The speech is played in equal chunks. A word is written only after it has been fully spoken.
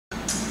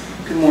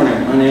Good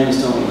morning. My name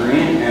is Dylan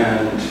Green,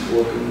 and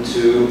welcome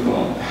to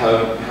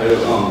how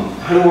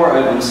do our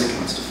eyewitness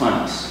accounts define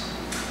us?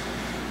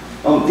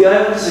 The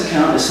eyewitness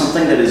account is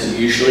something that is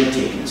usually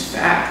taken as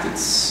fact. It's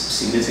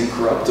seen as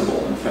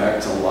incorruptible. In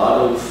fact, a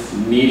lot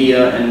of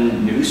media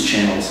and news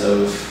channels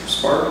have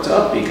sparked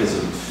up because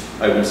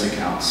of eyewitness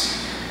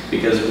accounts,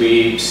 because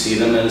we see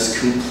them as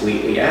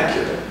completely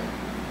accurate.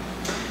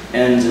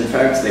 And in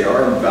fact, they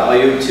are of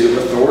value to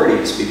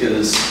authorities,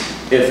 because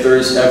if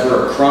there's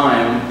ever a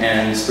crime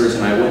and there's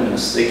an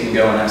eyewitness, they can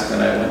go and ask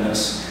that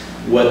eyewitness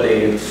what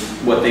they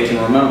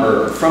can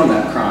remember from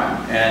that crime,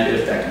 and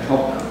if that can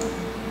help them.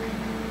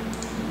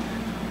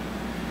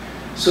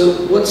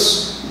 So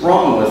what's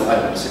wrong with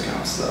eyewitness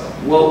accounts, though?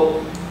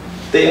 Well,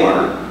 they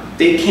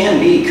can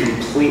be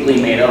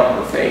completely made up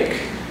or fake.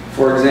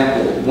 For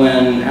example,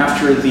 when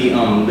after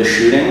the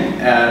shooting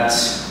at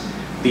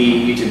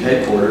the YouTube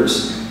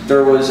headquarters,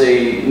 there was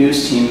a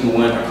news team who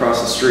went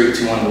across the street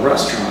to one of the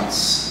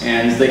restaurants,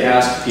 and they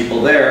asked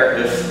people there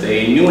if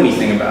they knew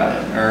anything about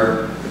it,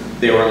 or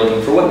they were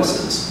looking for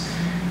witnesses.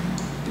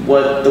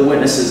 What the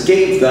witnesses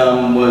gave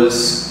them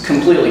was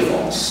completely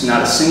false.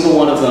 Not a single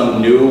one of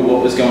them knew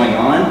what was going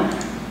on,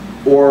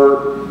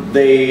 or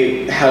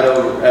they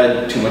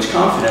had too much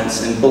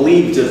confidence and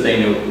believed that they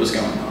knew what was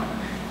going on.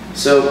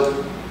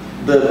 So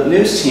the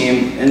news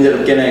team ended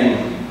up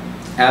getting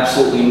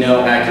absolutely no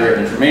accurate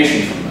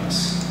information from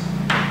this.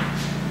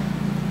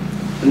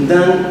 And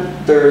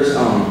then there's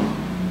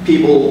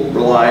people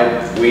rely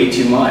way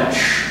too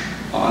much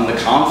on the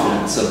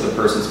confidence of the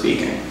person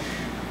speaking.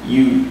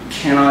 You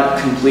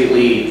cannot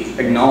completely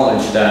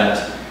acknowledge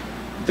that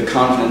the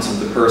confidence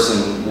of the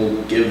person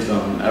will give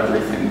them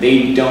everything.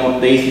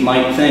 They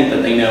might think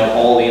that they know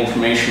all the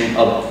information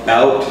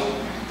about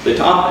the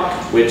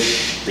topic,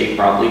 which they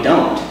probably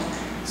don't.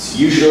 It's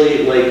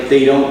usually like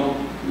they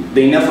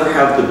never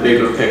have the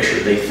bigger picture.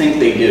 They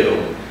think they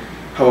do.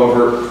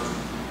 However,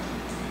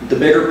 the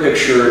bigger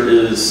picture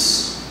is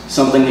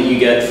something that you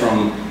get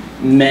from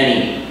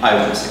many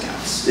eyewitness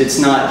accounts. It's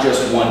not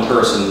just one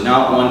person.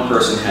 Not one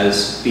person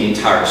has the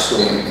entire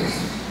story.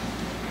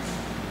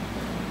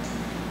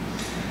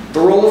 The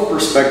role of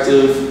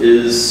perspective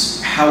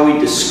is how we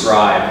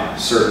describe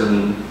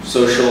certain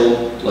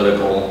social,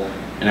 political,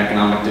 and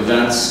economic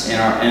events in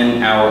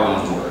our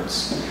own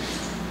words.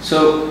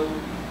 So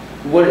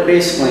what it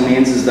basically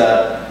means is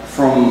that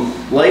from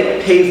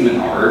like pavement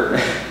art,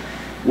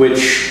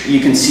 which you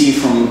can see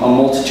from a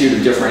multitude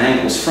of different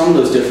angles, from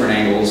those different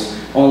angles,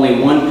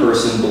 only one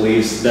person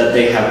believes that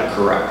they have it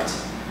correct.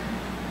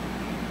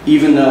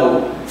 Even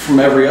though from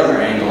every other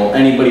angle,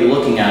 anybody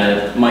looking at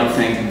it might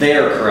think they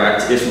are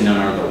correct, if none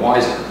are the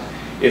wiser.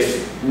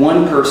 If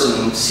one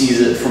person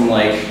sees it from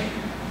like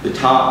the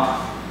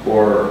top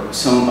or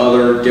some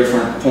other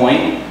different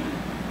point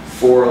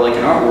for like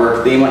an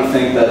artwork, they might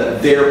think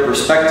that their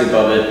perspective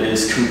of it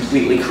is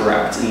completely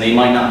correct, and they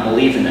might not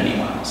believe in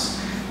anyone else.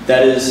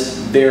 That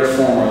is their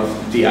form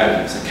of the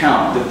eyewitness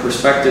account. The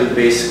perspective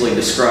basically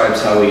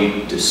describes how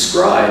we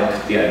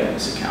describe the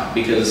eyewitness account,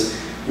 because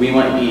we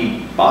might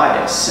be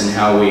biased in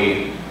how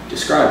we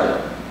describe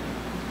it.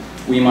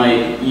 We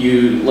might,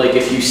 like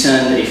if you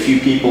send a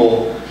few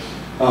people,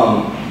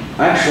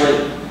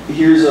 actually,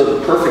 here's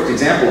a perfect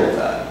example of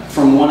that.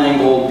 From one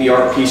angle, the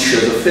art piece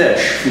shows a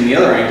fish. From the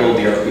other angle,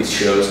 the art piece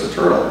shows the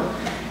turtle.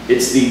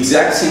 It's the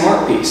exact same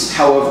art piece.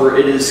 However,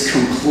 it is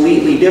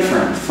completely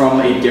different from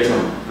a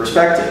different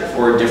perspective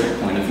or a different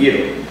point of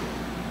view.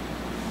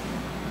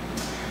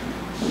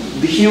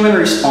 The human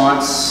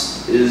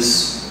response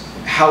is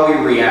how we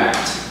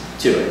react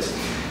to it.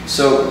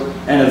 So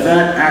an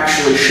event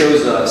actually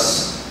shows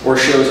us, or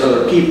shows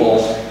other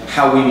people,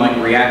 how we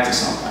might react to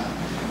something.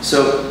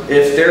 So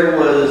if there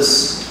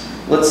was,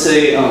 let's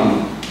say,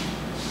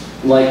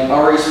 like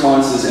our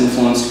response is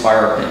influenced by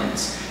our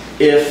opinions.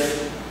 If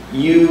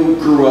you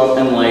grew up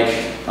in like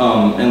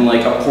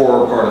a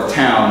poorer part of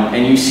town,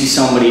 and you see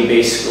somebody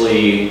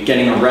basically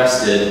getting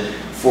arrested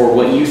for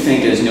what you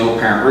think is no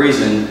apparent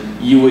reason,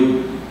 you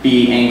would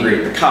be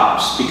angry at the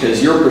cops,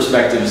 because your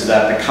perspective is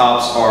that the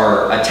cops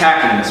are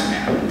attacking this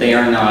man. They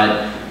are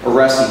not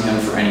arresting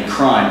him for any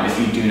crime if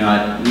you do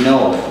not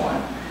know of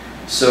one.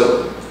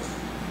 So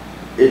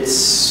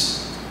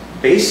it's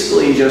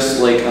basically just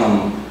like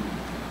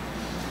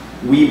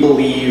we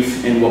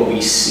believe in what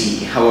we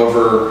see.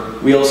 However,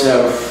 we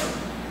also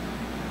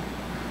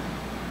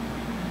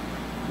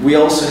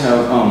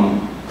have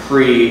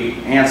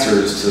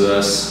pre-answers to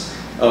this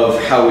of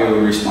how we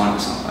would respond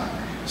to something.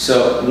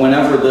 So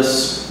whenever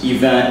this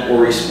event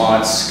or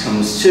response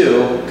comes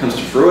to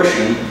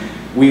fruition,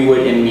 we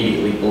would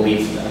immediately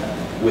believe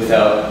that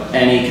without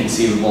any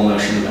conceivable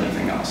notion of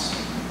anything else.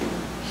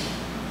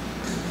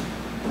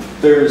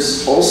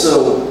 There's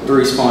also the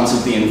response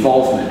of the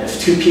involvement. If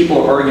two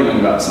people are arguing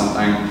about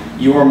something,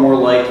 you are more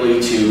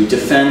likely to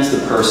defend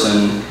the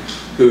person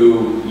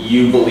who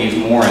you believe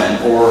more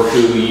in, or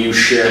who you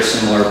share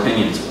similar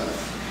opinions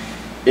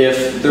with.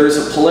 If there's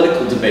a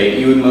political debate,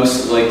 you would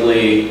most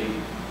likely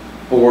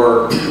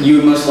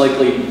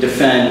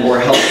defend or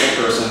help the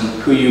person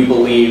who you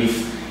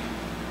believe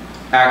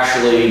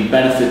actually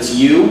benefits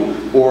you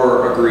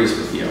or agrees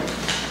with you.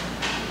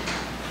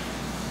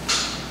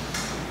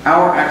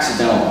 Our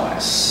accidental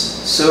bias.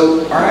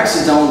 So our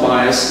accidental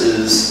bias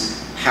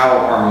is how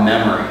our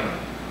memory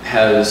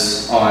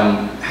has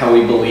on how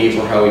we believe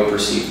or how we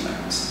perceive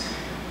things.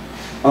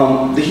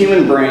 The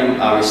human brain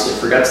obviously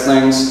forgets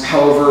things.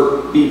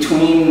 However,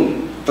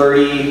 between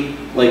 20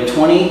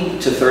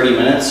 to 30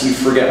 minutes, you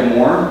forget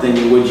more than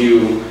you would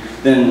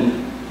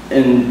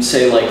in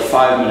say like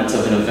 5 minutes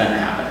of an event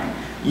happening.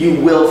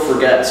 You will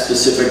forget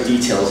specific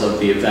details of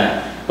the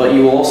event, but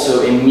you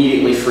also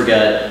immediately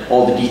forget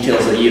all the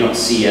details that you don't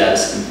see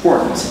as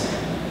important.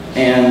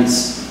 And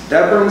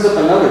that brings up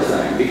another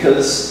thing,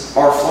 because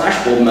our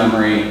flashbulb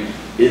memory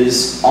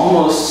is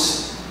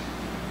almost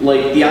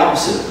like the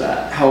opposite of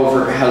that.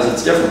 However, it has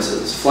its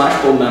differences.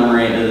 Flashbulb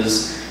memory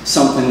is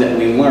something that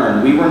we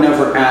learn. We were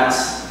never at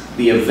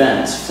the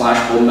event.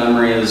 Flashbulb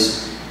memory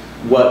is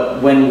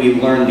when we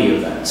learn the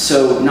event.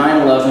 So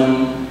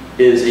 9/11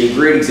 is a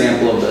great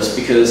example of this,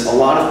 because a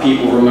lot of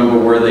people remember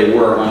where they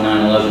were on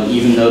 9/11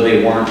 even though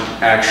they weren't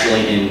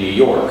actually in New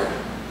York.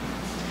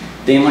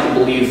 They might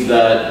believe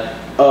that,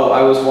 oh,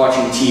 I was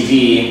watching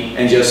TV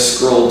and just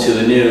scrolled to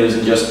the news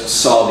and just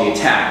saw the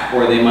attack,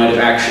 or they might have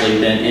actually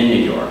been in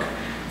New York.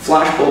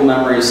 Flashbulb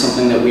memory is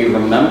something that we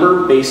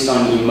remember based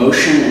on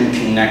emotion and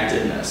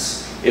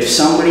connectedness. If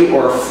somebody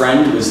or a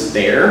friend was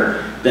there,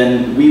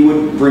 then we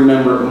would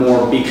remember it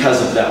more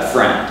because of that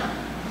friend.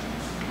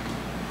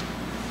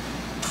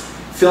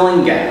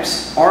 Filling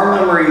gaps. Our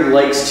memory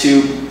likes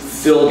to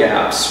fill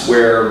gaps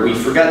where we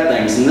forget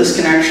things, and this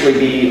can actually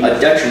be a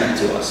detriment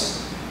to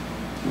us,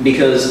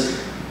 because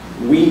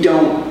we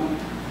don't,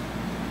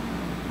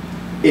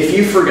 if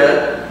you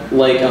forget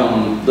like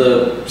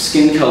the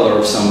skin color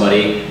of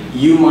somebody,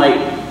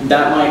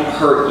 that might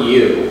hurt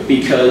you,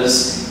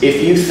 because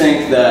if you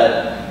think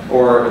that,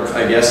 or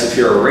I guess if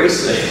you're a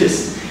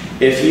racist,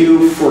 if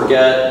you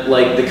forget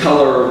like the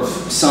color of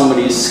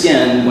somebody's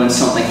skin when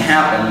something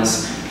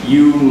happens,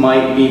 you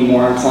might be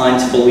more inclined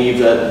to believe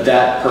that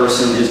that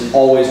person is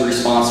always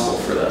responsible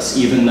for this,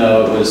 even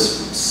though it was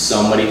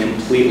somebody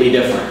completely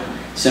different,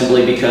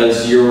 simply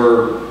because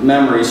your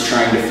memory is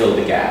trying to fill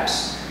the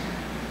gaps.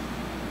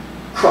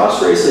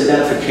 Cross-race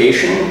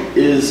identification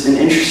is an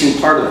interesting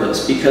part of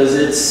this, because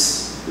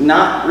it's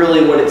not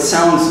really what it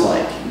sounds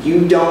like.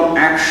 You don't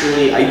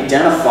actually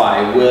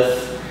identify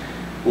with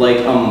like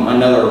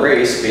another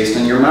race based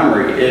on your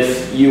memory.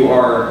 If you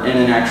are in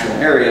an actual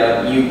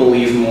area, you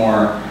believe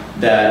more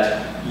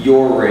that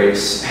your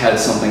race had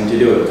something to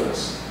do with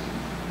this.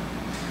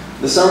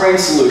 The summary and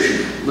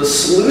solution. The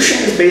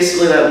solution is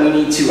basically that we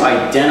need to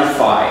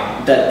identify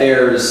that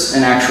there's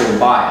an actual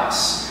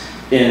bias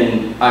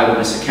in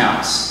eyewitness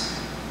accounts.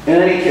 In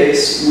any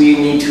case, we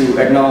need to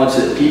acknowledge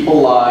that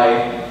people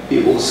lie,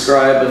 people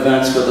describe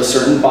events with a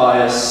certain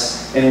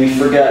bias, and we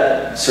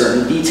forget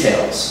certain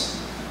details.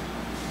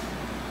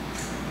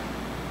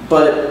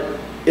 But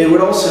it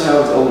would also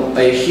have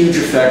a huge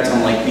effect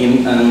on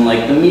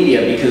the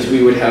media, because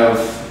we would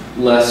have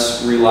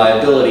less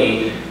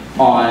reliability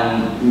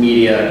on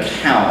media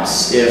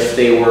accounts if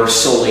they were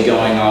solely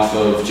going off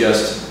of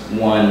just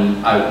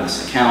one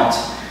eyewitness account,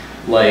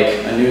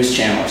 like a news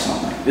channel or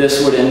something.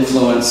 This would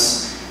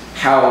influence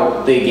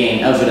how they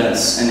gain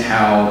evidence and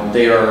how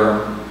it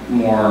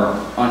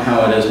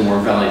is more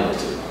valuable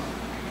to them.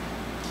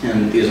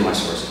 And these are my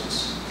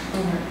sources.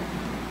 Okay.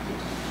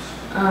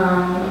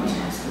 Let me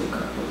ask you a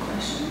couple of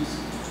questions.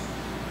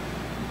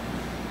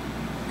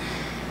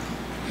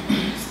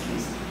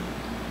 Excuse me.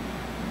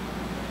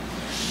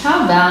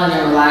 How valid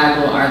and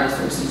reliable are the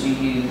sources you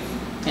use,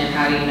 and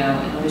how do you know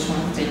which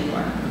ones didn't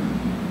work?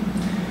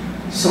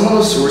 Some of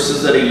the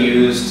sources that I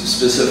used,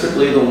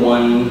 specifically the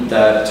one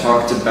that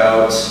talked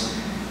about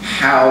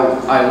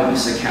how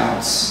eyewitness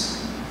accounts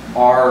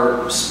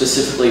are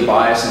specifically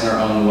biased in their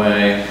own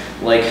way,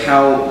 like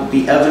how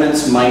the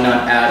evidence might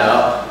not add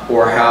up,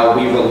 or how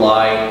we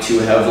rely too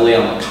heavily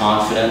on the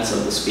confidence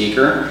of the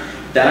speaker,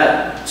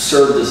 that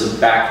served as a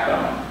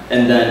backbone,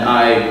 and then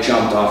I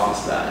jumped off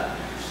of that.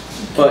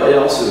 But it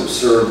also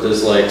served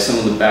as like some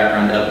of the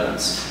background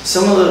evidence.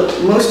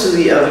 Most of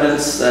the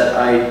evidence that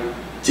I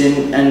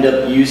didn't end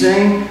up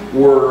using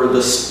were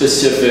the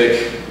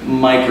specific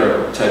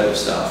micro type of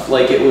stuff.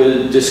 Like it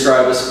would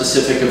describe a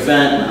specific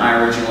event, and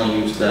I originally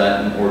used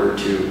that in order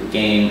to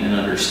gain an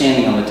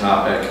understanding on the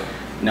topic,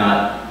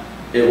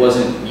 it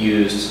wasn't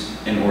used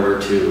in order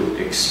to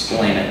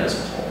explain it as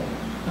a whole.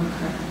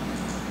 Okay.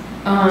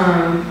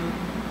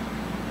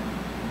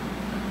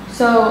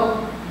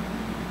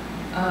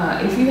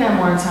 If you had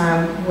more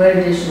time, what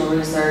additional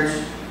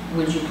research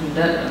would you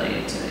conduct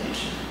related to the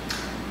issue?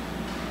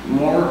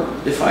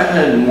 If I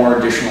had more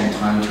additional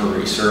time to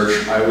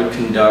research, I would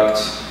conduct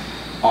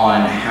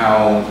on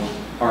how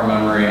our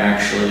memory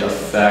actually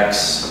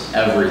affects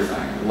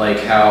everything. Like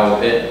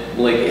how it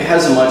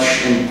has a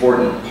much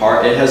important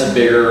part, it has a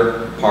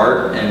bigger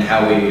part in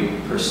how we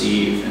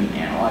perceive and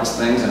analyze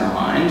things in our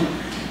mind.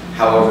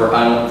 However,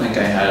 I don't think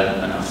I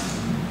had enough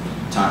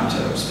time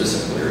to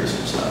specifically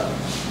research that.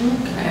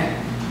 Okay.